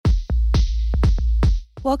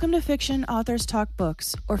Welcome to Fiction Authors Talk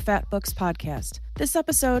Books, or Fat Books Podcast. This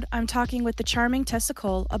episode, I'm talking with the charming Tessa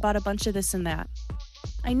about a bunch of this and that.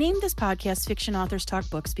 I named this podcast Fiction Authors Talk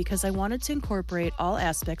Books because I wanted to incorporate all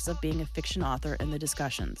aspects of being a fiction author in the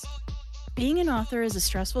discussions. Being an author is a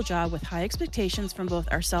stressful job with high expectations from both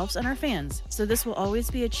ourselves and our fans, so this will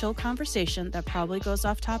always be a chill conversation that probably goes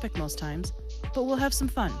off topic most times, but we'll have some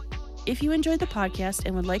fun. If you enjoyed the podcast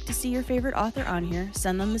and would like to see your favorite author on here,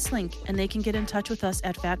 send them this link and they can get in touch with us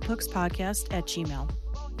at fatbookspodcast@gmail.com.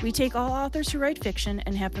 We take all authors who write fiction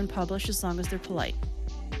and have them published as long as they're polite.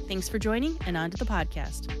 Thanks for joining, and on to the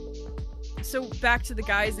podcast. So back to the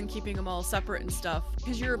guys and keeping them all separate and stuff.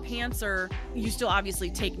 Because you're a pantser, you still obviously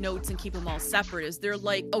take notes and keep them all separate. Is there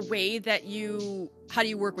like a way that how do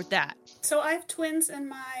you work with that? So I have twins in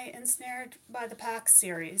my Ensnared by the Pack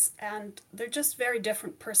series, and they're just very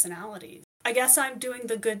different personalities. I guess I'm doing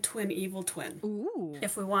the good twin, evil twin. Ooh.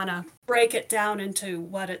 If we want to break it down into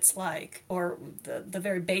what it's like, or the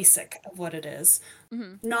very basic of what it is.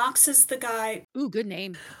 Mm-hmm. Knox is the guy. Ooh, good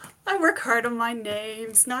name. I work hard on my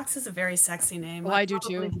names. Knox is a very sexy name. Oh, I do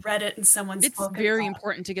too. Read it in someone's book. It's very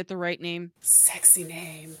important to get the right name. Sexy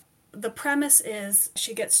name. The premise is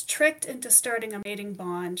she gets tricked into starting a mating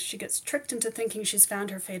bond. She gets tricked into thinking she's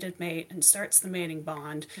found her fated mate and starts the mating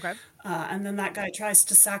bond. Okay. And then that guy tries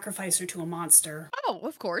to sacrifice her to a monster. Oh,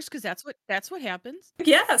 of course, because that's what happens.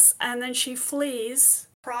 Yes, and then she flees,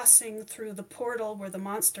 crossing through the portal where the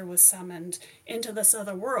monster was summoned into this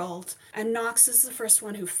other world. And Knox is the first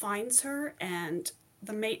one who finds her, and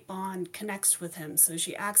the mate bond connects with him. So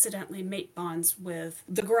she accidentally mate bonds with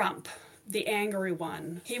the Grump, the angry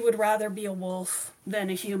one. He would rather be a wolf than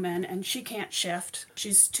a human, and she can't shift.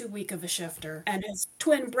 She's too weak of a shifter. And his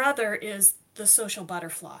twin brother is the social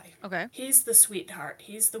butterfly. Okay. He's the sweetheart.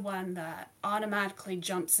 He's the one that automatically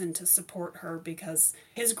jumps in to support her because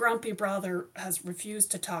his grumpy brother has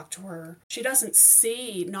refused to talk to her. She doesn't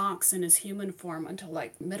see Knox in his human form until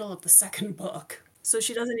like middle of the second book. So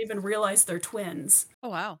she doesn't even realize they're twins. Oh,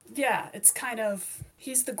 wow. Yeah, it's kind of,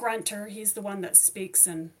 he's the grunter. He's the one that speaks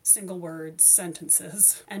in single words,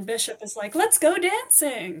 sentences. And Bishop is like, let's go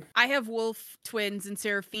dancing. I have wolf twins in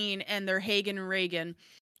Seraphine, and they're Hagen and Reagan.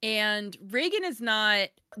 And Reagan is not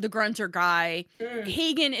the grunter guy.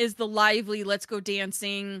 Hagen is the lively, let's go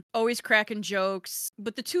dancing, always cracking jokes.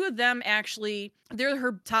 But the two of them actually, they're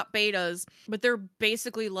her top betas, but they're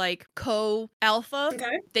basically like co-alpha.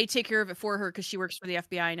 Okay. They take care of it for her because she works for the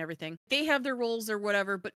FBI and everything. They have their roles or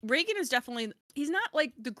whatever, but Reagan is definitely, he's not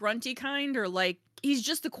like the grunty kind, or like, he's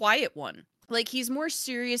just the quiet one. Like, he's more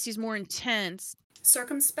serious, he's more intense.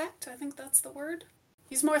 Circumspect, I think that's the word.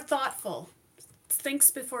 He's more thoughtful. Thinks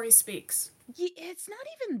before he speaks. Yeah, it's not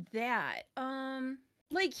even that.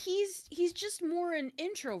 Like he's just more an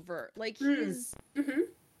introvert. Like he's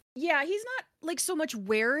yeah, he's not like so much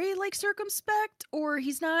wary like Circumspect, or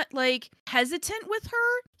he's not like hesitant with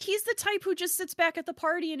her. He's the type who just sits back at the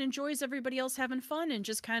party and enjoys everybody else having fun and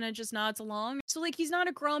just kind of just nods along. So like he's not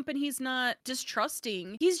a grump and he's not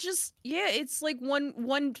distrusting. He's just, yeah, it's like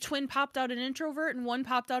one twin popped out an introvert and one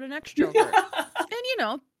popped out an extrovert.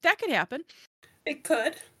 And that could happen. It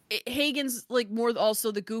could. Hagen's like more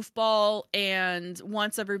also the goofball and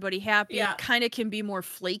wants everybody happy. Yeah. Kind of can be more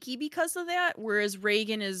flaky because of that. Whereas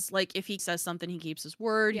Reagan is like, if he says something, he keeps his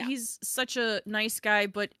word. Yeah. He's such a nice guy,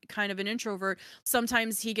 but kind of an introvert.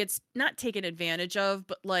 Sometimes he gets not taken advantage of,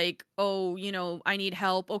 but like, oh, I need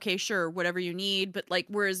help. Okay, sure, whatever you need. But like,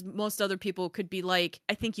 whereas most other people could be like,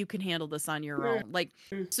 I think you can handle this on your own. Like,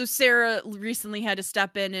 so Sarah recently had to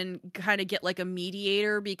step in and kind of get like a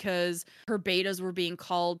mediator because her betas were being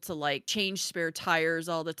called to like change spare tires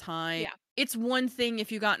all the time. Yeah. It's one thing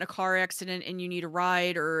if you got in a car accident and you need a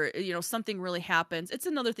ride, or something really happens. It's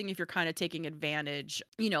another thing if you're kind of taking advantage,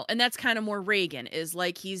 and that's kind of more Reagan is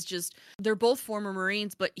like, they're both former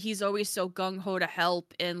Marines, but he's always so gung-ho to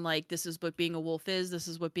help, and like, this is what being a wolf is, this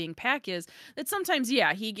is what being pack is, that sometimes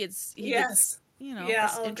he gets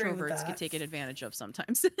introverts get taken advantage of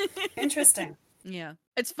sometimes. Interesting. Yeah.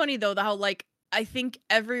 It's funny though, how like I think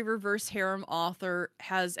every reverse harem author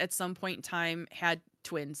has at some point in time had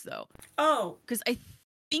twins, though. Oh. Because I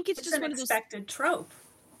think it's just an one of those... expected trope.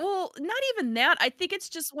 Well, not even that. I think it's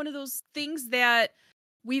just one of those things that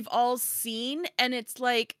we've all seen, and it's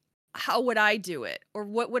like, how would I do it? Or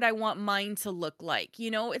what would I want mine to look like?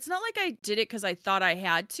 It's not like I did it because I thought I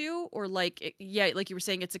had to, or like, like you were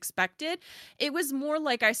saying, it's expected. It was more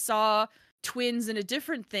like I saw twins in a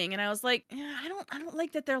different thing, and I was like, I don't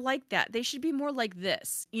like that they're like that. They should be more like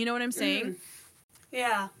this. You know what I'm saying?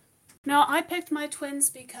 Yeah. No, I picked my twins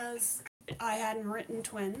because I hadn't written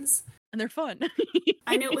twins. And they're fun.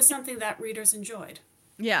 I knew it was something that readers enjoyed.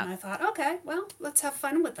 And I thought, okay, well, let's have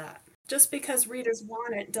fun with that. Just because readers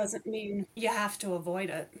want it doesn't mean you have to avoid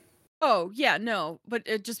it. Oh, yeah, no, but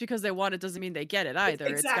just because they want it doesn't mean they get it either.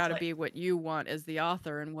 It's got to Exactly. be what you want as the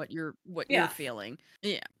author and what you're Yeah. feeling.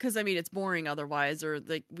 Yeah, because I mean it's boring otherwise. Or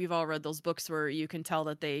like we've all read those books where you can tell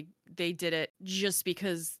that they did it just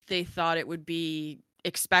because they thought it would be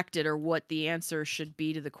expected or what the answer should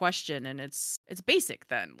be to the question, and it's basic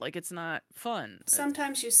then. Like it's not fun.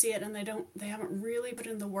 Sometimes you see it and they haven't really put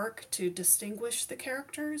in the work to distinguish the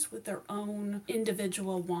characters with their own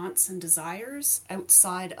individual wants and desires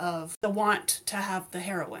outside of the want to have the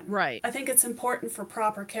heroine. Right. I think it's important for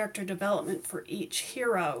proper character development for each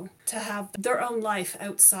hero to have their own life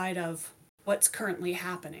outside of what's currently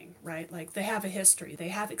happening, right? Like they have a history, they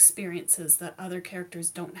have experiences that other characters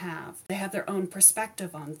don't have. They have their own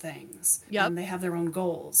perspective on things. Yep. And they have their own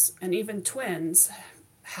goals. And even twins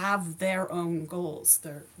have their own goals.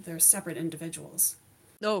 They're separate individuals.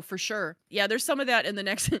 Oh, for sure. Yeah, there's some of that in the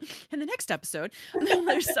next episode.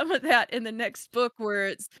 There's some of that in the next book where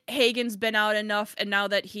it's Hagen's been out enough, and now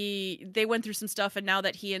that they went through some stuff, and now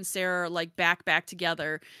that he and Sarah are like back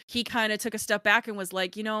together, he kind of took a step back and was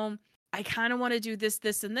like, I kind of want to do this,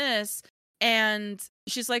 this, and this. And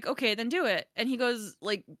she's like, okay, then do it. And he goes,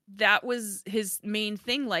 like, that was his main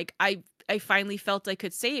thing. Like, I finally felt I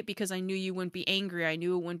could say it because I knew you wouldn't be angry. I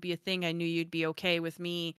knew it wouldn't be a thing. I knew you'd be okay with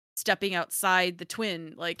me stepping outside the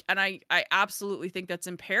twin. Like, and I absolutely think that's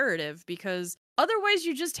imperative because otherwise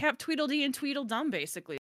you just have Tweedledee and Tweedledum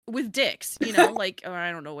basically with dicks, like, or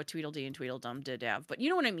I don't know what Tweedledee and Tweedledum did have, but you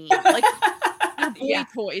know what I mean? Like, they're boy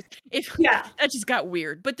toys. That just got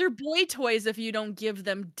weird. But they're boy toys if you don't give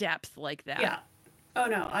them depth like that. Yeah. Oh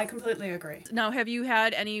no, I completely agree. Now, have you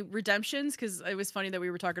had any redemptions? Because it was funny that we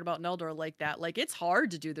were talking about Neldor like that. Like, it's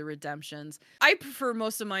hard to do the redemptions. I prefer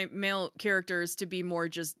most of my male characters to be more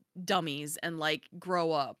just dummies and like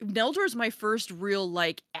grow up. Neldor's my first real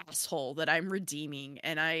like asshole that I'm redeeming,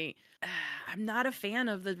 and I'm not a fan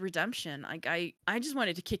of the redemption. Like, I just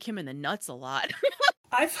wanted to kick him in the nuts a lot.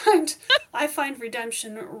 I find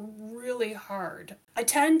redemption really hard. I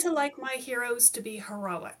tend to like my heroes to be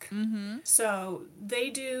heroic. Mm-hmm. So they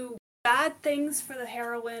do bad things for the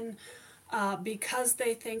heroine because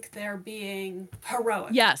they think they're being heroic.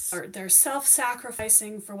 Yes. Or they're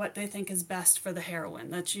self-sacrificing for what they think is best for the heroine.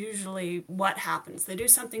 That's usually what happens. They do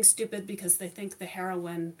something stupid because they think the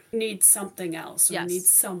heroine needs something else or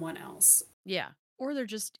needs someone else. Yeah. Or they're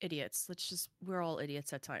just idiots. We're all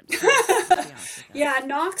idiots at times. Yeah,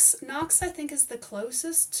 Nox I think is the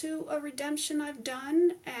closest to a redemption I've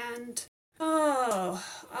done, and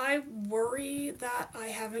I worry that I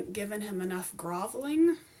haven't given him enough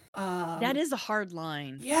groveling. That is a hard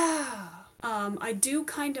line. Yeah. I do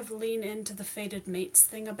kind of lean into the fated mates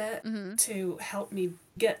thing a bit to help me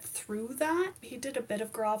get through that. He did a bit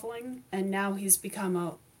of groveling, and now he's become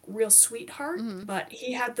a real sweetheart, but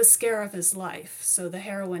he had the scare of his life, so the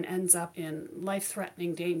heroine ends up in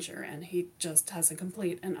life-threatening danger, and he just has a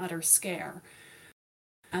complete and utter scare.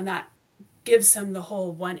 And that gives him the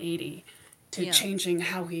whole 180 to changing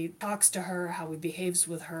how he talks to her, how he behaves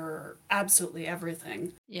with her, absolutely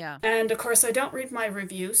everything. Yeah. And of course, I don't read my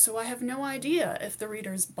review, so I have no idea if the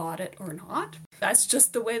readers bought it or not. That's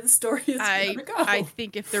just the way the story is going to go. I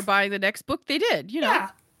think if they're buying the next book, they did, Yeah.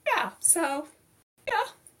 So,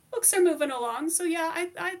 books are moving along, so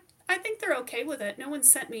I think they're okay with it. No one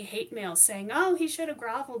sent me hate mail saying, oh, he should have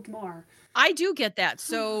groveled more. I do get that.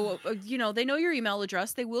 So, they know your email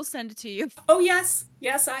address. They will send it to you. Oh, yes.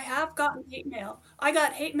 Yes, I have gotten hate mail. I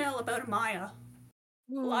got hate mail about Amaya.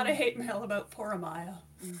 A lot of hate mail about poor Amaya.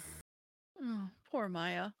 Oh, poor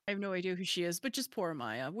Amaya. I have no idea who she is, but just poor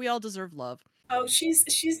Amaya. We all deserve love. Oh, she's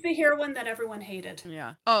the heroine that everyone hated.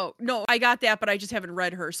 Yeah. Oh, no, I got that, but I just haven't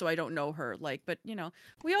read her, so I don't know her. Like, but we all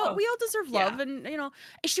deserve love, and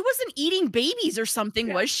she wasn't eating babies or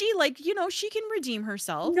something, was she? Like, she can redeem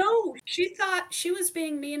herself. No, she thought she was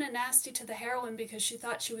being mean and nasty to the heroine because she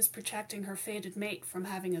thought she was protecting her fated mate from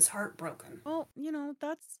having his heart broken. Well,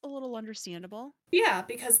 that's a little understandable. Yeah,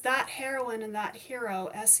 because that heroine and that hero,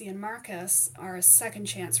 Essie and Marcus, are a second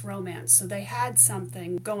chance romance, so they had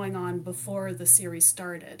something going on before the series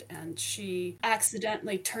started, and she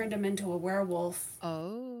accidentally turned him into a werewolf.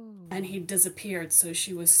 Oh. And he disappeared, so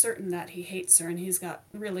she was certain that he hates her, and he's got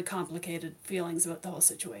really complicated feelings about the whole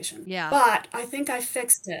situation. Yeah. But I think I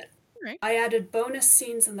fixed it. Right. I added bonus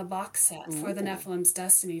scenes in the box set for the Nephilim's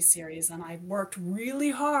Destiny series, and I worked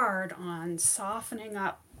really hard on softening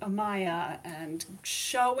up Amaya and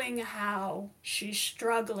showing how she's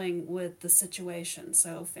struggling with the situation.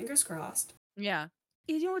 So fingers crossed. Yeah.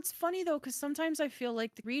 It's funny though, because sometimes I feel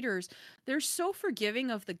like the readers, they're so forgiving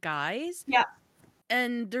of the guys. Yeah.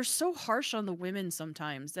 And they're so harsh on the women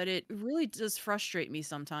sometimes that it really does frustrate me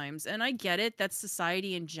sometimes. And I get it, that's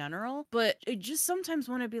society in general, but I just sometimes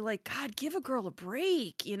want to be like, God, give a girl a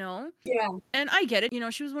break, you know? Yeah. And I get it, you know,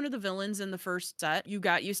 she was one of the villains in the first set. You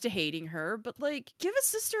got used to hating her, but like, give a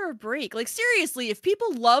sister a break. Like, seriously, if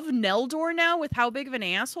people love Neldor now with how big of an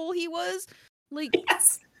asshole he was, like,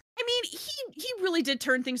 Yes. I mean, he really did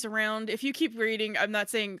turn things around. If you keep reading, I'm not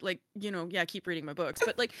saying like, you know, yeah, keep reading my books,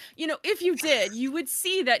 but like, you know, if you did, you would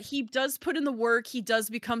see that he does put in the work, he does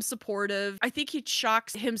become supportive. I think he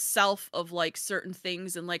shocks himself of like certain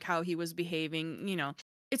things and like how he was behaving, you know.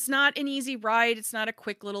 It's not an easy ride. It's not a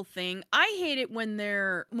quick little thing. I hate it when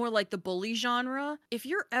they're more like the bully genre. If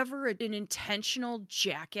you're ever an intentional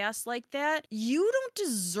jackass like that, you don't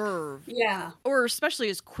deserve, Yeah. or especially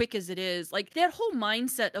as quick as it is, like that whole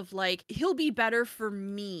mindset of like, he'll be better for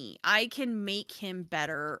me. I can make him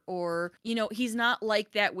better. Or, you know, he's not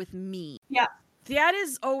like that with me. Yeah. That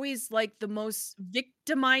is always like the most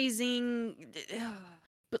victimizing.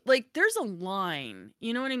 But like, there's a line.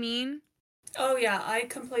 You know what I mean? Oh yeah, I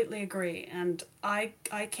completely agree, and I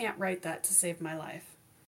can't write that to save my life.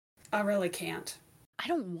 I really can't. I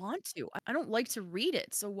don't want to. I don't like to read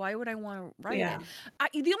it, so why would I want to write Yeah.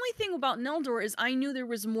 it? The only thing about Neldor is I knew there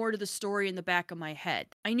was more to the story in the back of my head.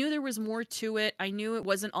 I knew there was more to it. I knew it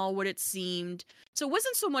wasn't all what it seemed. So it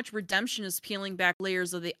wasn't so much redemption as peeling back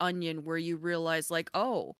layers of the onion where you realize like,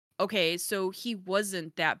 oh, okay, so he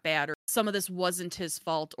wasn't that bad, or some of this wasn't his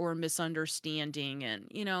fault or misunderstanding, and,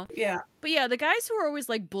 you know. Yeah. But yeah, the guys who are always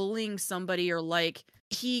like bullying somebody, or like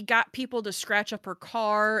he got people to scratch up her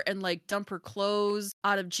car and like dump her clothes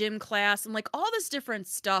out of gym class and like all this different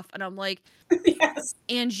stuff. And I'm like, Yes.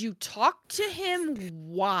 and you talk to him?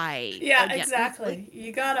 Why? Yeah, Again, exactly.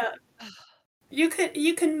 You gotta. You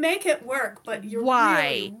can make it work, but you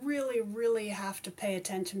why? really have to pay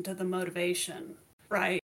attention to the motivation,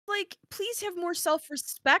 right? Like, please have more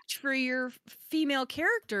self-respect for your female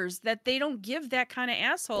characters, that they don't give that kind of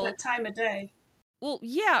asshole That time of day. Well,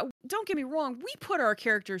 yeah, don't get me wrong. We put our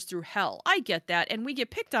characters through hell. I get that. And we get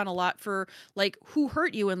picked on a lot for, like, who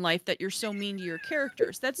hurt you in life that you're so mean to your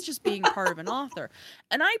characters. That's just being part of an author.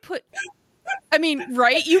 And I mean,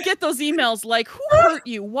 right? You get those emails like, who hurt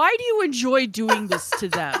you? Why do you enjoy doing this to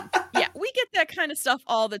them? Yeah, we get that kind of stuff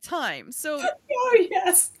all the time. So, Oh,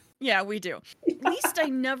 yes. yeah, we do. At least I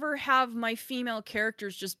never have my female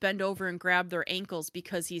characters just bend over and grab their ankles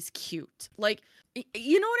because he's cute. Like,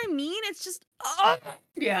 you know what I mean? It's just,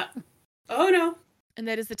 Yeah. Oh, no. And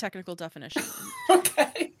that is the technical definition.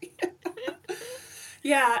 Okay.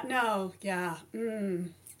 Yeah, no, yeah.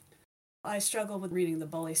 I struggle with reading the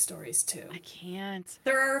bully stories too. I can't.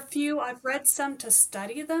 There are a few, I've read some to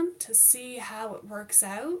study them, to see how it works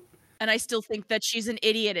out. And I still think that she's an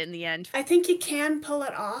idiot in the end. I think you can pull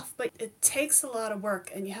it off, but it takes a lot of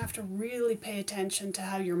work, and you have to really pay attention to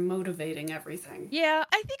how you're motivating everything. Yeah,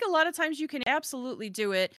 I think a lot of times you can absolutely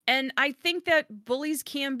do it. And I think that bullies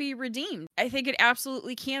can be redeemed. I think it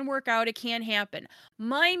absolutely can work out. It can happen.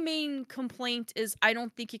 My main complaint is I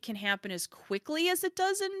don't think it can happen as quickly as it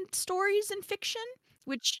does in stories and fiction,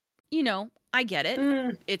 which, you know, I get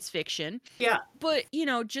it. It's fiction. Yeah. But, you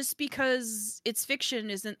know, just because it's fiction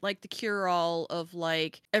isn't like the cure-all of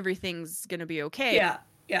like everything's gonna be okay.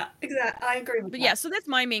 Yeah, exactly. I agree with that. But yeah, so that's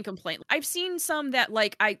my main complaint. I've seen some that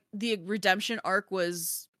like the redemption arc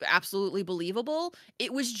was absolutely believable.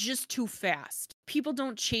 It was just too fast. People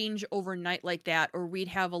don't change overnight like that, or we'd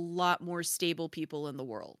have a lot more stable people in the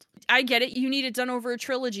world. I get it. You need it done over a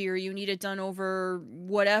trilogy, or you need it done over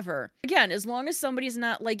whatever. Again, as long as somebody's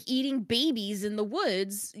not like eating babies in the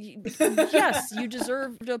woods, yes, you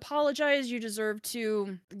deserve to apologize. You deserve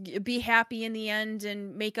to be happy in the end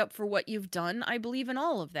and make up for what you've done. I believe in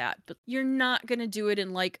all of that, but you're not going to do it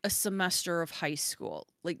in like a semester of high school.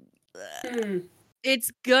 Like,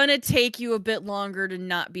 it's gonna take you a bit longer to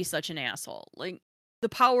not be such an asshole. Like, the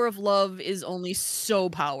power of love is only so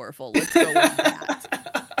powerful. Let's go with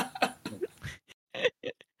that.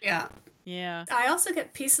 Yeah. Yeah. I also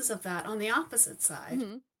get pieces of that on the opposite side.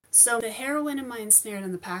 Mm-hmm. So the heroine in My Ensnared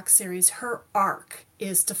in the Pack series, her arc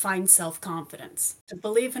is to find self-confidence, to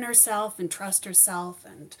believe in herself and trust herself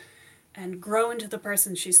and grow into the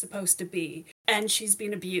person she's supposed to be. And she's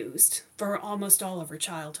been abused for almost all of her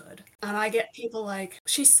childhood. And I get people like,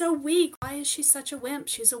 she's so weak. Why is she such a wimp?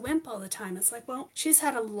 She's a wimp all the time. It's like, well, she's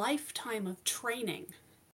had a lifetime of training.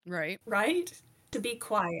 Right. Right? To be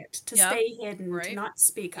quiet, to stay hidden, right. to not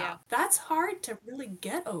speak up. That's hard to really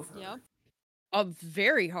get over. Yeah.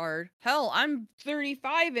 Very hard. Hell, I'm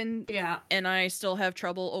 35 Yeah. and I still have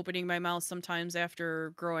trouble opening my mouth sometimes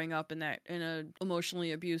after growing up in a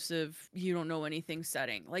emotionally abusive, you don't know anything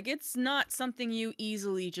setting. Like, it's not something you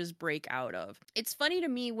easily just break out of. It's funny to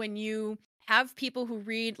me when you have people who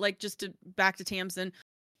read, like, just to back to Tamsin,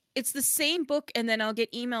 it's the same book, and then I'll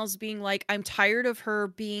get emails being like, I'm tired of her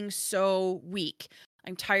being so weak.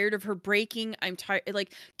 I'm tired of her breaking. I'm tired.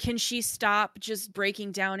 Like, can she stop just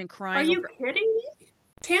breaking down and Are crying you over? kidding me?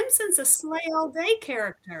 Tamsin's a slay all day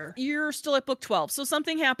character. You're still at book 12. So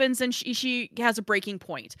something happens and she has a breaking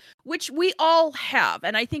point, which we all have.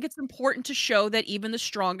 And I think it's important to show that even the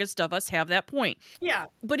strongest of us have that point. Yeah.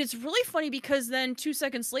 But it's really funny because then 2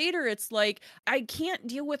 seconds later, it's like, I can't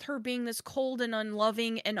deal with her being this cold and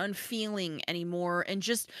unloving and unfeeling anymore. And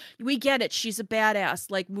just, we get it. She's a badass.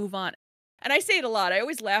 Like, move on. And I say it a lot. I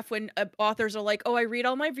always laugh when authors are like, oh, I read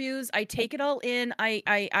all my reviews. I take it all in. I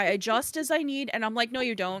adjust as I need. And I'm like, no,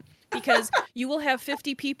 you don't. Because you will have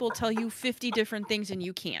 50 people tell you 50 different things and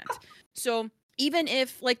you can't. So even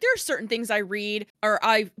if, like, there are certain things I read or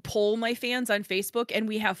I poll my fans on Facebook and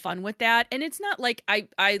we have fun with that. And it's not like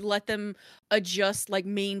I let them adjust like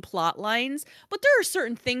main plot lines, but there are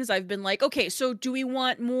certain things I've been like, okay, so do we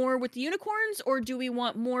want more with the unicorns or do we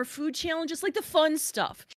want more food challenges, like the fun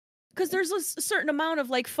stuff? Because there's a certain amount of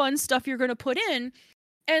like fun stuff you're going to put in.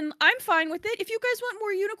 And I'm fine with it. If you guys want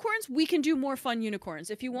more unicorns, we can do more fun unicorns.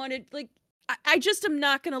 If you wanted, like, I just am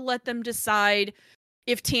not going to let them decide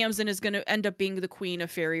if Tamsin is going to end up being the queen of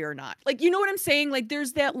fairy or not. Like, you know what I'm saying? Like,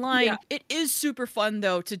 there's that line. Yeah. It is super fun,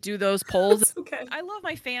 though, to do those polls. Okay. I love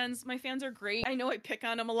my fans. My fans are great. I know I pick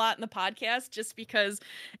on them a lot in the podcast just because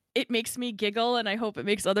it makes me giggle, and I hope it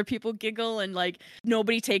makes other people giggle, and like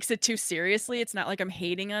nobody takes it too seriously. It's not like I'm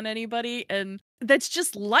hating on anybody, and that's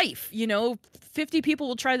just life, you know. 50 people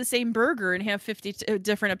will try the same burger and have 50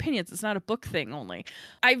 different opinions. It's not a book thing only.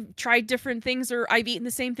 I've tried different things, or I've eaten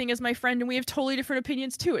the same thing as my friend and we have totally different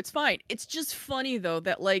opinions too. It's fine. It's just funny though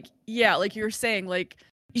that, like, yeah, like you were saying, like,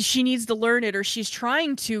 she needs to learn it or she's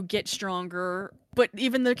trying to get stronger. But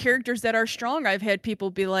even the characters that are strong, I've had people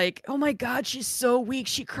be like, oh my God, she's so weak.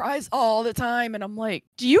 She cries all the time. And I'm like,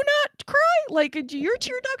 do you not cry? Like, do your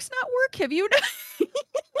tear ducts not work? Have you not?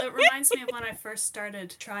 It reminds me of when I first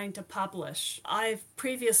started trying to publish. I've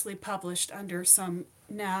previously published under some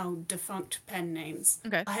now defunct pen names.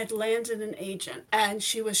 Okay. I had landed an agent and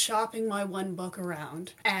she was shopping my one book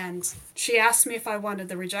around and she asked me if I wanted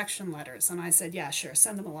the rejection letters and I said, yeah, sure,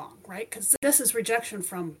 send them along, right? Because this is rejection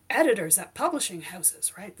from editors at publishing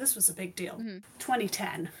houses, right? This was a big deal.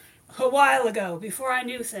 2010. A while ago, before I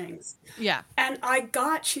knew things. Yeah. And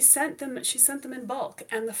she sent them in bulk.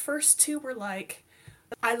 And the first two were like,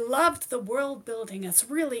 I loved the world building. It's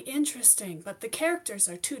really interesting, but the characters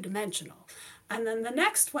are two-dimensional. And then the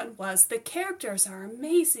next one was, the characters are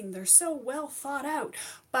amazing. They're so well thought out.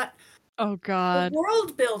 But oh God, the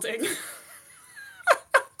world building.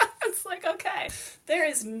 It's like, okay, there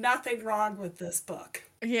is nothing wrong with this book.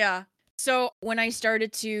 Yeah. So when I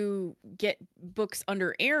started to get books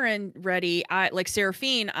under Aaron ready, like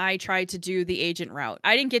Seraphine, I tried to do the agent route.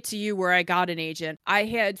 I didn't get to you where I got an agent. I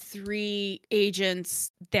had 3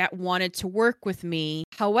 agents that wanted to work with me.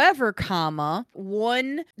 However,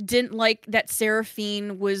 one didn't like that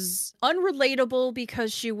Seraphine was unrelatable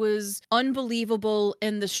because she was unbelievable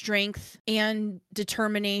in the strength and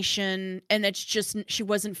determination, and that's just, she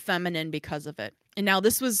wasn't feminine because of it. And now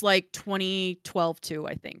this was like 2012 too,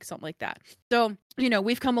 I think, something like that. So, you know,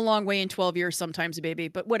 we've come a long way in 12 years sometimes, baby,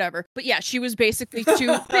 but whatever. But yeah, she was basically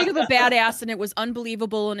too big of a badass and it was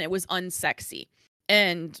unbelievable and it was unsexy.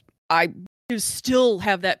 And I still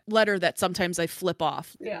have that letter that sometimes I flip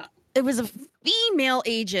off. Yeah. It was a female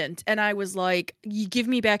agent and I was like, you give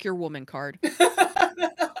me back your woman card.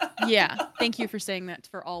 Yeah. Thank you for saying that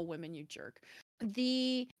for all women, you jerk.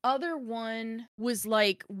 The other one was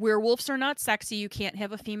like, werewolves are not sexy. You can't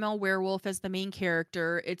have a female werewolf as the main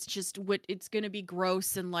character. It's just it's going to be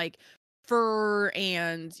gross and like fur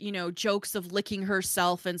and, you know, jokes of licking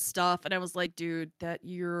herself and stuff. And I was like, dude, that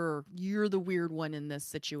you're the weird one in this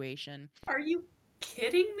situation. Are you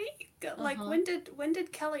kidding me? Like, when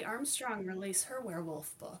did Kelly Armstrong release her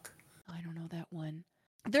werewolf book? I don't know that one.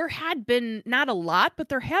 There had been, not a lot, but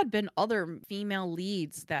there had been other female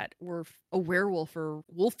leads that were a werewolf or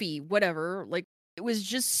wolfy, whatever. Like, it was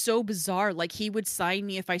just so bizarre. Like, he would sign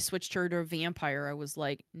me if I switched her to a vampire. I was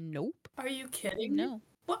like, nope. Are you kidding? No.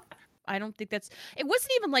 What? I don't think that's, it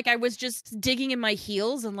wasn't even like I was just digging in my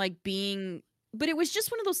heels and like being, but it was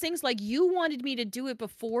just one of those things like you wanted me to do it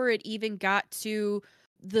before it even got to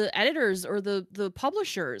the editors or the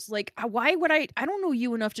publishers. Like, why would I don't know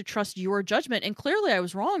you enough to trust your judgment. And clearly I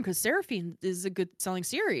was wrong, because Seraphine is a good selling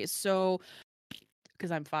series. So,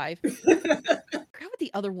 because I'm 5. I forgot what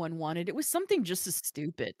the other one wanted. It was something just as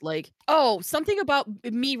stupid. Like, something about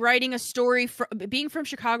me writing a story, being from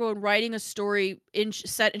Chicago and writing a story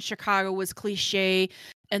set in Chicago was cliche.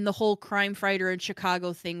 And the whole crime fighter in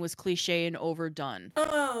Chicago thing was cliche and overdone.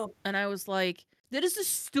 Oh. And I was like, that is the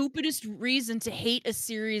stupidest reason to hate a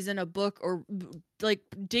series in a book, or like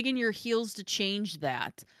digging your heels to change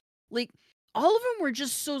that. Like, all of them were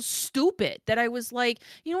just so stupid that I was like,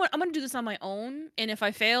 you know what? I'm going to do this on my own. And if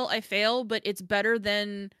I fail, I fail. But it's better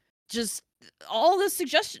than just all the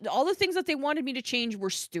suggestions, all the things that they wanted me to change were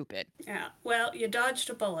stupid. Yeah. Well, you dodged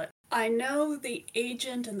a bullet. I know the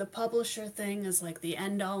agent and the publisher thing is like the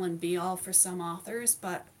end all and be all for some authors,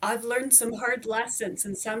 but I've learned some hard lessons,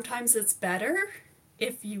 and sometimes it's better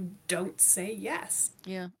if you don't say yes.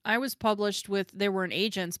 Yeah. I was published with, they weren't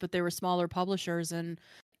agents, but they were smaller publishers, and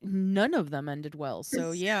none of them ended well.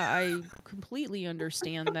 So yeah, I completely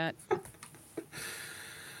understand that.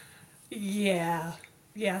 Yeah.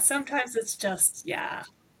 Yeah, sometimes it's just, yeah.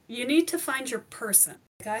 You need to find your person.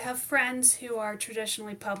 Like, I have friends who are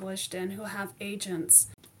traditionally published and who have agents,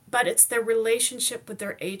 but it's their relationship with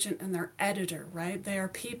their agent and their editor, right? They are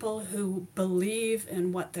people who believe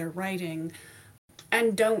in what they're writing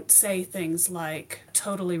and don't say things like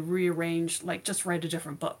totally rearrange, like just write a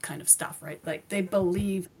different book kind of stuff, right? Like, they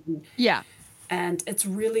believe in, Yeah. and it's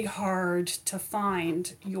really hard to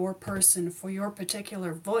find your person for your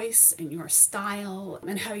particular voice and your style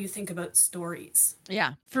and how you think about stories.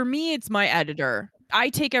 Yeah. For me, it's my editor. I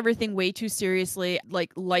take everything way too seriously,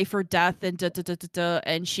 like life or death and da da da da da.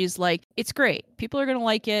 And she's like, it's great. People are going to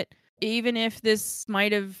like it. Even if this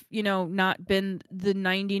might have, not been the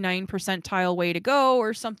 99 percentile way to go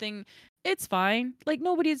or something, it's fine. Like,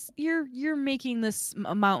 you're making this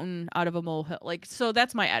a mountain out of a molehill. Like, so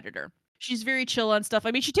that's my editor. She's very chill on stuff.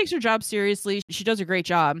 I mean, she takes her job seriously. She does a great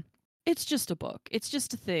job. It's just a book. It's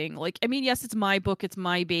just a thing. Like, I mean, yes, it's my book. It's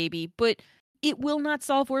my baby, but it will not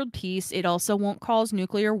solve world peace. It also won't cause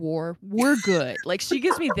nuclear war. We're good. Like, she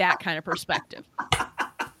gives me that kind of perspective.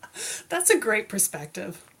 That's a great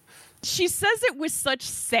perspective. She says it with such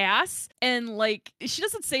sass, and like, she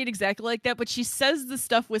doesn't say it exactly like that, but she says the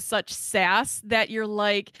stuff with such sass that you're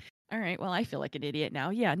like, all right, well, I feel like an idiot now.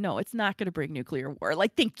 Yeah, no, it's not going to bring nuclear war.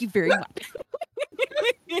 Like, thank you very much.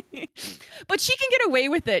 But she can get away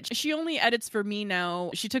with it. She only edits for me now.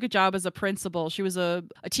 She took a job as a principal. She was a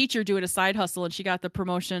teacher doing a side hustle, and she got the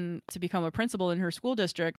promotion to become a principal in her school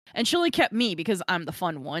district. And she only kept me because I'm the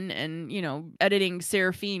fun one. And, editing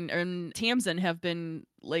Seraphine and Tamsin have been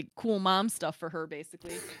like cool mom stuff for her,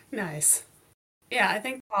 basically. Nice. Yeah, I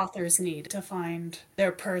think authors need to find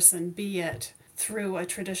their person, be it through a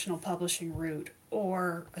traditional publishing route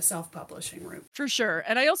or a self-publishing route. For sure.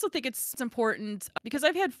 And I also think it's important because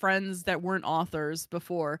I've had friends that weren't authors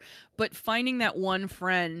before, but finding that one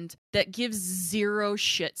friend that gives zero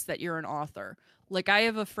shits that you're an author. Like, I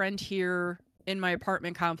have a friend here in my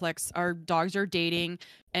apartment complex. Our dogs are dating,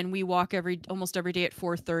 and we walk almost every day at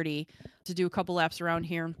 4:30 to do a couple laps around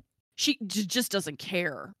here. She just doesn't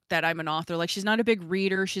care that I'm an author. Like, she's not a big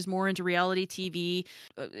reader. She's more into reality TV.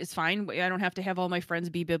 It's fine. I don't have to have all my friends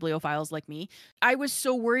be bibliophiles like me. I was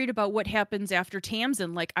so worried about what happens after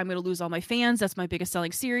Tamsin. Like, I'm going to lose all my fans. That's my biggest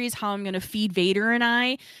selling series. How I'm going to feed Vader and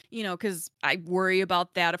I, because I worry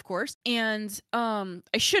about that, of course. And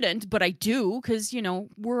I shouldn't, but I do, because,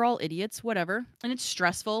 we're all idiots, whatever. And it's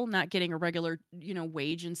stressful not getting a regular,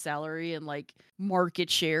 wage and salary and like market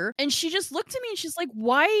share. And she just looked at me and she's like,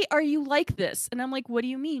 why are you like this? And I'm like, what do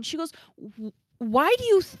you mean? She goes, why do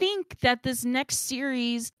you think that this next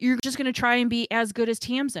series you're just going to try and be as good as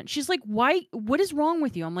Tamsin? She's like, why? What is wrong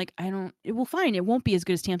with you? I'm like, fine. It won't be as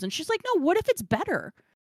good as Tamsin. She's like, no, what if it's better?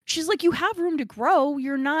 She's like, you have room to grow.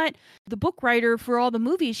 You're not the book writer for all the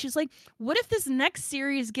movies. She's like, what if this next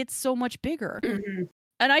series gets so much bigger? Mm-hmm.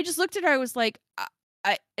 And I just looked at her. I was like,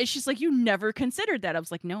 and she's like, you never considered that. I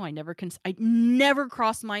was like, no, I never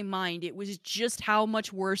crossed my mind. It was just how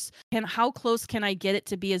much worse and how close can I get it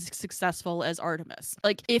to be as successful as Artemis?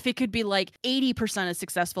 Like, if it could be like 80% as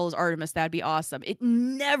successful as Artemis, that'd be awesome. It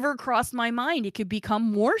never crossed my mind it could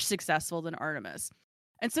become more successful than Artemis.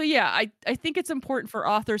 And so, yeah, I think it's important for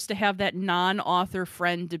authors to have that non-author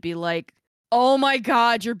friend to be like, oh my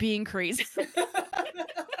God, you're being crazy.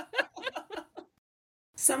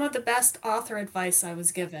 Some of the best author advice I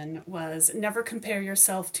was given was never compare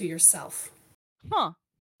yourself to yourself. Huh.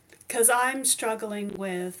 Because I'm struggling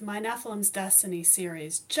with my Nephilim's Destiny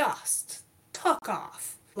series just took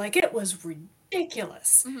off. Like, it was ridiculous.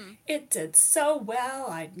 ridiculous. Mm-hmm. It did so well.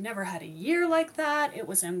 I'd never had a year like that. It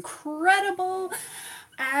was incredible.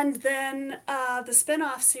 And then the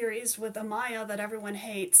spin-off series with Amaya that everyone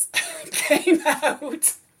hates came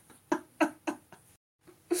out.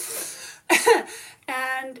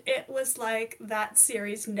 And it was like that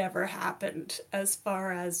series never happened as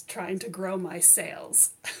far as trying to grow my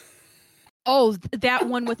sales. Oh, that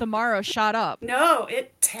one with Amara shot up. No,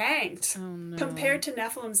 it tanked. Oh, no. Compared to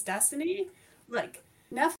Nephilim's Destiny. Like,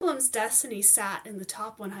 Nephilim's Destiny sat in the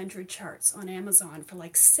top 100 charts on Amazon for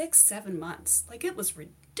like 6-7 months. Like, it was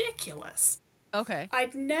ridiculous. Okay.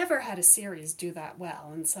 I'd never had a series do that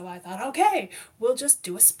well, and so I thought, okay, we'll just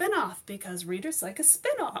do a spin-off because readers like a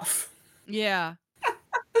spin-off. Yeah.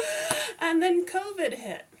 And then COVID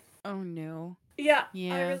hit. Oh, no. Yeah,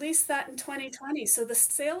 Yeah. I released that in 2020, so the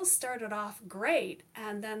sales started off great,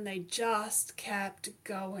 and then they just kept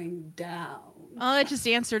going down. Oh, that just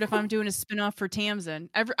answered if I'm doing a spin-off for Tamsin.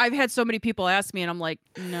 I've had so many people ask me, and I'm like,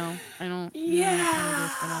 no, I don't. Yeah. No, I don't do a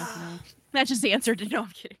spin-off, no. That just answered it. No, I'm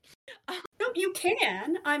kidding. No, you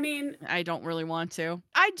can. I mean, I don't really want to.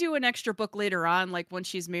 I'd do an extra book later on, like when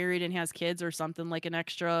she's married and has kids or something, like an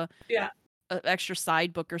extra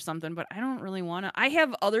side book or something, but I don't really want to. I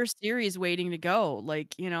have other series waiting to go.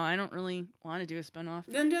 Like, I don't really want to do a spinoff.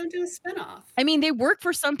 Then don't do a spinoff. I mean, they work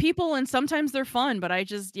for some people and sometimes they're fun, but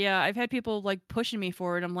I've had people like pushing me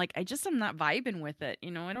for it. I'm like, I'm not vibing with it.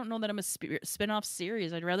 I don't know that I'm a spinoff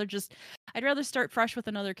series. I'd rather start fresh with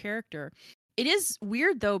another character. It is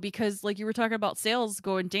weird though, because like you were talking about sales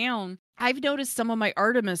going down. I've noticed some of my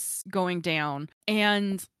Artemis going down,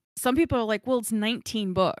 and some people are like, well, it's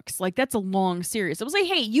 19 books. Like, that's a long series. I was like,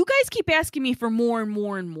 hey, you guys keep asking me for more and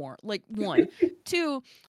more and more. Like, one. Two,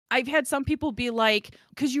 I've had some people be like,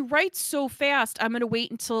 because you write so fast, I'm going to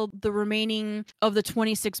wait until the remaining of the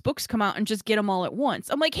 26 books come out and just get them all at once.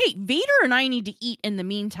 I'm like, hey, Vader and I need to eat in the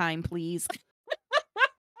meantime, please.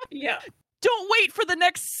 Yeah. Don't wait for the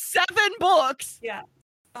next 7 books. Yeah.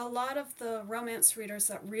 A lot of the romance readers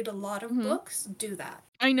that read a lot of books do that.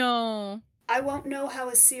 I know. I won't know how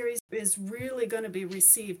a series is really going to be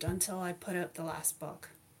received until I put out the last book.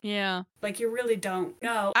 Yeah. Like, you really don't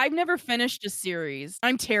know. I've never finished a series.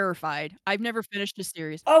 I'm terrified. I've never finished a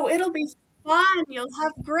series. Oh, it'll be fun. You'll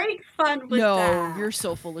have great fun with that. No, you're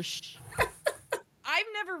so full of I've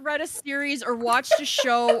never read a series or watched a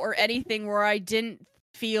show or anything where I didn't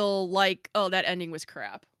feel like, oh, that ending was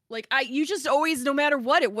crap. Like, you just always, no matter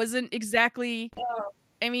what, it wasn't exactly,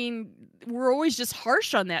 I mean, we're always just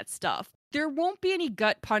harsh on that stuff. There won't be any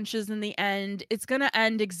gut punches in the end. It's going to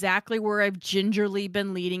end exactly where I've gingerly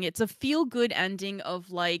been leading. It's a feel-good ending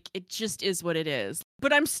of, like, it just is what it is.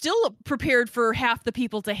 But I'm still prepared for half the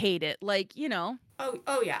people to hate it. Like,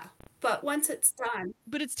 Oh yeah. But once it's done.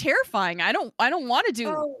 But it's terrifying. I don't want to do.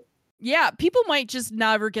 Oh. Yeah, people might just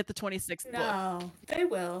never get the 26th book. No, they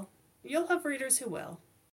will. You'll have readers who will.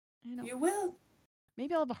 You will.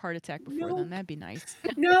 Maybe I'll have a heart attack before then. That'd be nice.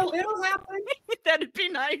 No, it'll happen. That'd be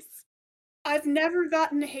nice. I've never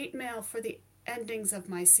gotten hate mail for the endings of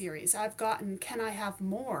my series. I've gotten, can I have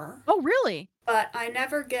more? Oh, really? But I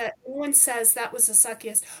never get, no one says that was the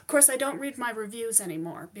suckiest. Of course, I don't read my reviews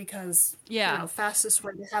anymore because, fastest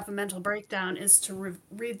way to have a mental breakdown is to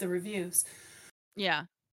read the reviews. Yeah.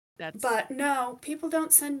 But no, people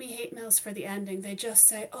don't send me hate mails for the ending. They just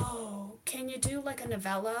say, oh, can you do like a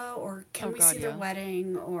novella, or can we see their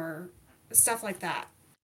wedding, or stuff like that.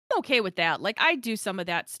 I'm okay with that. Like, I do some of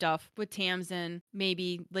that stuff with Tamsin,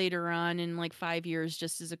 maybe later on in like 5 years,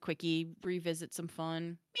 just as a quickie, revisit some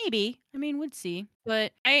fun. Maybe. I mean, we'd see.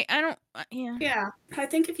 But I don't, Yeah. I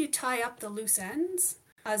think if you tie up the loose ends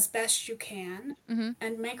as best you can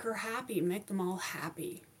and make her happy, make them all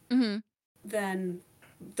happy, then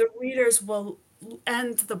the readers will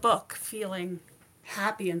end the book feeling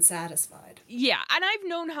happy and satisfied. Yeah, and I've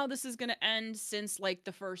known how this is going to end since, like,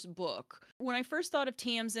 the first book. When I first thought of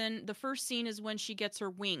Tamsin, the first scene is when she gets her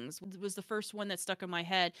wings. It was the first one that stuck in my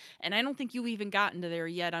head, and I don't think you've even gotten to there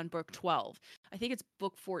yet on book 12. I think it's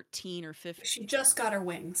book 14 or 15. She just got her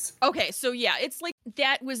wings. Okay, so yeah, it's like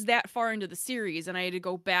that was that far into the series, and I had to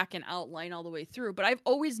go back and outline all the way through, but I've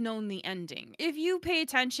always known the ending. If you pay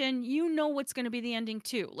attention, you know what's going to be the ending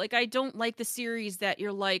too. Like, I don't like the series that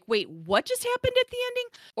you're like, wait, what just happened at the ending?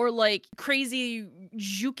 Or like crazy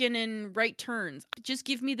juking and right turns. Just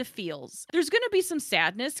give me the feels. There's going to be some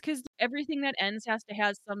sadness because everything that ends has to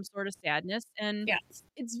have some sort of sadness. And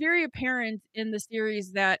it's very apparent in the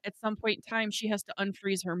series that at some point in time, she has to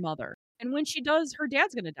unfreeze her mother. And when she does, her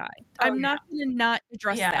dad's going to die. I'm not going to not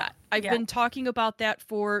address that. I've been talking about that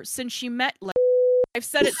since she met. I've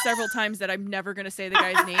said it several times that I'm never going to say the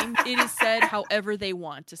guy's name. It is said however they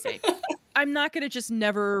want to say. I'm not going to just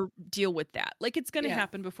never deal with that. Like, it's going to Yeah.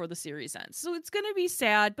 happen before the series ends. So it's going to be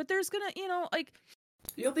sad, but there's going to, like...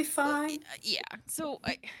 You'll be fine. Yeah. So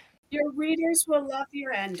your readers will love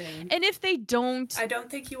your ending. And if they don't... I don't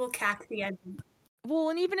think you will cack the ending. Well,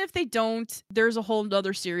 and even if they don't, there's a whole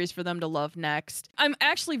other series for them to love next. I'm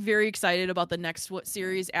actually very excited about the next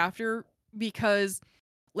series after, because,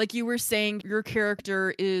 like you were saying, your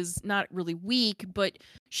character is not really weak, but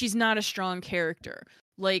she's not a strong character.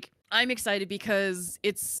 Like, I'm excited because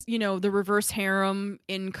it's, the reverse harem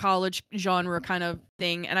in college genre kind of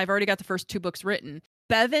thing, and I've already got the first 2 books written.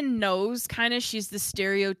 Bevan knows kind of she's the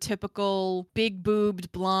stereotypical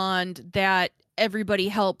big-boobed blonde that everybody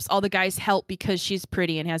helps, all the guys help because she's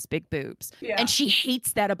pretty and has big boobs. Yeah. And she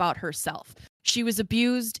hates that about herself. She was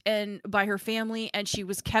abused by her family, and she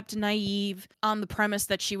was kept naive on the premise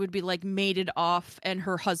that she would be like mated off and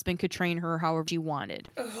her husband could train her however she wanted.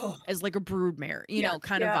 Ugh. As like a broodmare,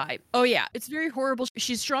 kind of vibe. Oh yeah, it's very horrible.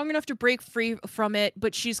 She's strong enough to break free from it,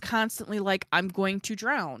 but she's constantly like, I'm going to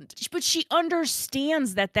drown. But she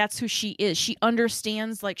understands that that's who she is. She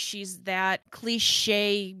understands like she's that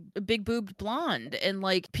cliche big boobed blonde, and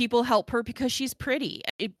like people help her because she's pretty.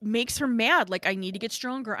 It makes her mad. Like, I need to get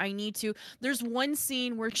stronger. I need to. There's one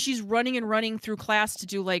scene where she's running through class to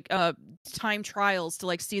do like time trials to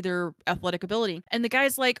like see their athletic ability. And the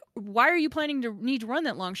guy's like, why are you planning to need to run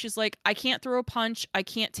that long? She's like, I can't throw a punch. I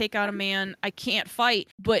can't take out a man. I can't fight,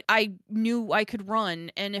 but I knew I could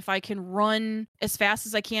run. And if I can run as fast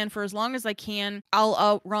as I can for as long as I can, I'll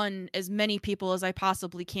outrun as many people as I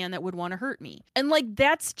possibly can that would want to hurt me. And like,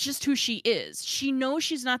 that's just who she is. She knows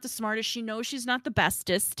she's not the smartest. She knows she's not the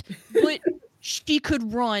bestest, but she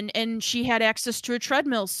could run, and she had access to a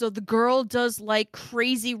treadmill. So the girl does like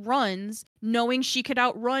crazy runs, knowing she could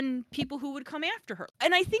outrun people who would come after her.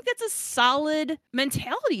 And I think that's a solid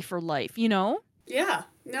mentality for life, Yeah,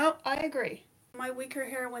 no, I agree. My weaker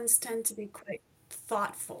heroines tend to be quite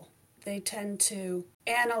thoughtful. They tend to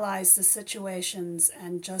analyze the situations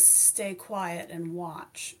and just stay quiet and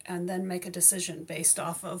watch, and then make a decision based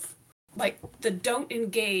off of like the don't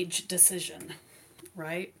engage decision,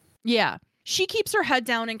 right? Yeah. She keeps her head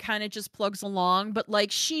down and kind of just plugs along, but like,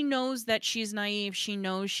 she knows that she's naive. She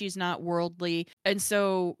knows she's not worldly. And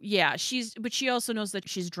so, yeah, but she also knows that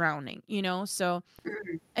she's drowning, so,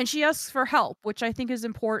 and she asks for help, which I think is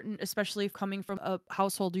important, especially coming from a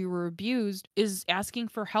household you were abused, is asking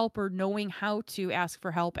for help or knowing how to ask for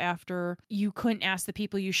help after you couldn't ask the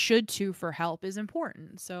people you should to for help is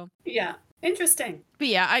important. So, yeah, interesting. But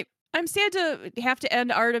yeah, I'm sad to have to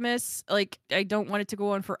end Artemis. Like, I don't want it to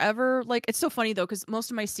go on forever. Like, it's so funny, though, because most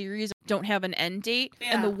of my series don't have an end date.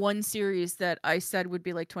 Yeah. And the one series that I said would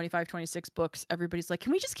be like 25, 26 books, everybody's like,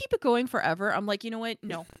 can we just keep it going forever? I'm like, you know what?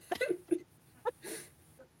 No.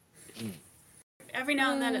 Every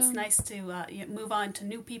now and then it's nice to move on to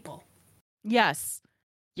new people. Yes.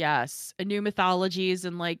 And new mythologies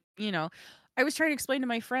and like, I was trying to explain to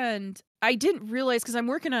my friend, I didn't realize, because I'm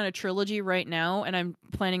working on a trilogy right now, and I'm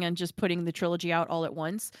planning on just putting the trilogy out all at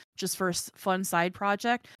once, just for a fun side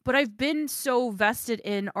project. But I've been so vested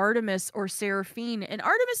in Artemis or Seraphine, and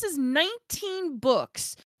Artemis is 19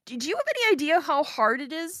 books. Do you have any idea how hard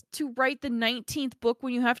it is to write the 19th book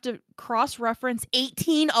when you have to cross-reference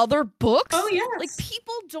 18 other books? Oh, yes. Like,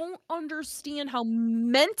 people don't understand how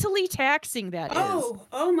mentally taxing that is.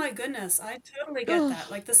 Oh my goodness. I totally get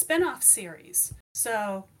that. Like the spin-off series.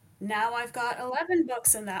 So now I've got 11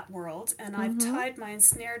 books in that world, and I've tied my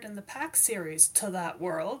Ensnared in the Pack series to that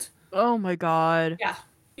world. Oh my God.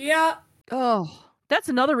 Yeah. Oh, that's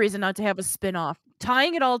another reason not to have a spin-off.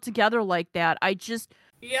 Tying it all together like that,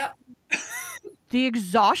 Yep. The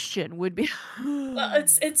exhaustion would be... Well,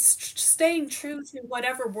 it's staying true to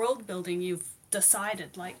whatever world building you've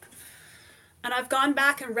decided, like. And I've gone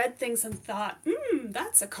back and read things and thought,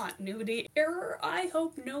 that's a continuity error. I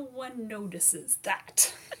hope no one notices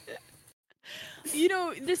that.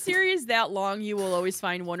 The series that long, you will always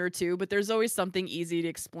find one or two, but there's always something easy to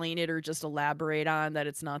explain it or just elaborate on that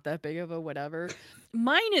it's not that big of a whatever.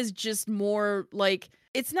 Mine is just more like,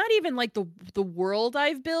 it's not even like the world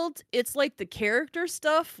I've built. It's like the character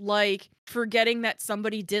stuff, like forgetting that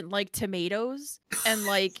somebody didn't like tomatoes and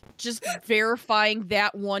like just verifying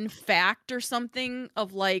that one fact or something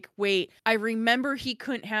of like, wait, I remember he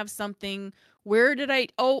couldn't have something. Where did I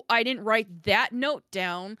didn't write that note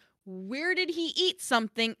down. Where did he eat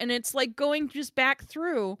something? And it's like going just back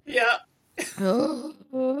through. Yeah.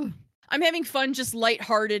 I'm having fun just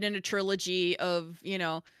lighthearted in a trilogy of,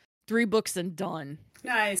 3 books and done.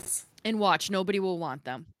 Nice. And watch, nobody will want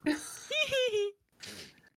them.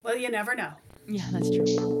 Well, you never know. Yeah, that's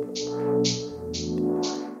true.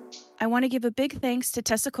 I want to give a big thanks to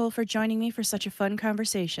Tessa Cole for joining me for such a fun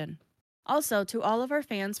conversation. Also, to all of our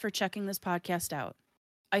fans for checking this podcast out.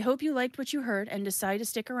 I hope you liked what you heard and decide to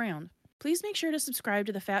stick around. Please make sure to subscribe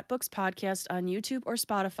to the Fat Books podcast on YouTube or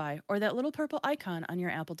Spotify or that little purple icon on your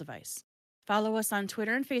Apple device. Follow us on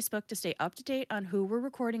Twitter and Facebook to stay up to date on who we're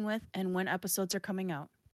recording with and when episodes are coming out.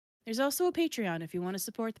 There's also a Patreon if you want to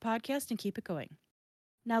support the podcast and keep it going.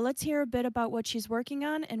 Now let's hear a bit about what she's working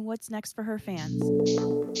on and what's next for her fans.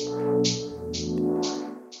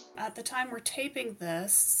 At the time we're taping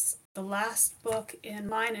this, the last book in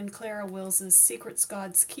mine and Clara Wills's Secrets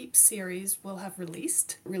Gods Keep series will have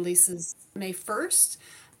released. Releases May 1st,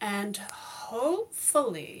 and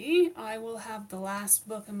hopefully I will have the last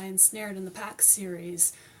book in my Ensnared in the Pack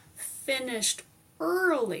series finished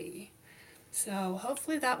early. So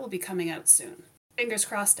hopefully that will be coming out soon. Fingers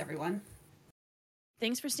crossed, everyone.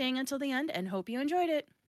 Thanks for staying until the end and hope you enjoyed it.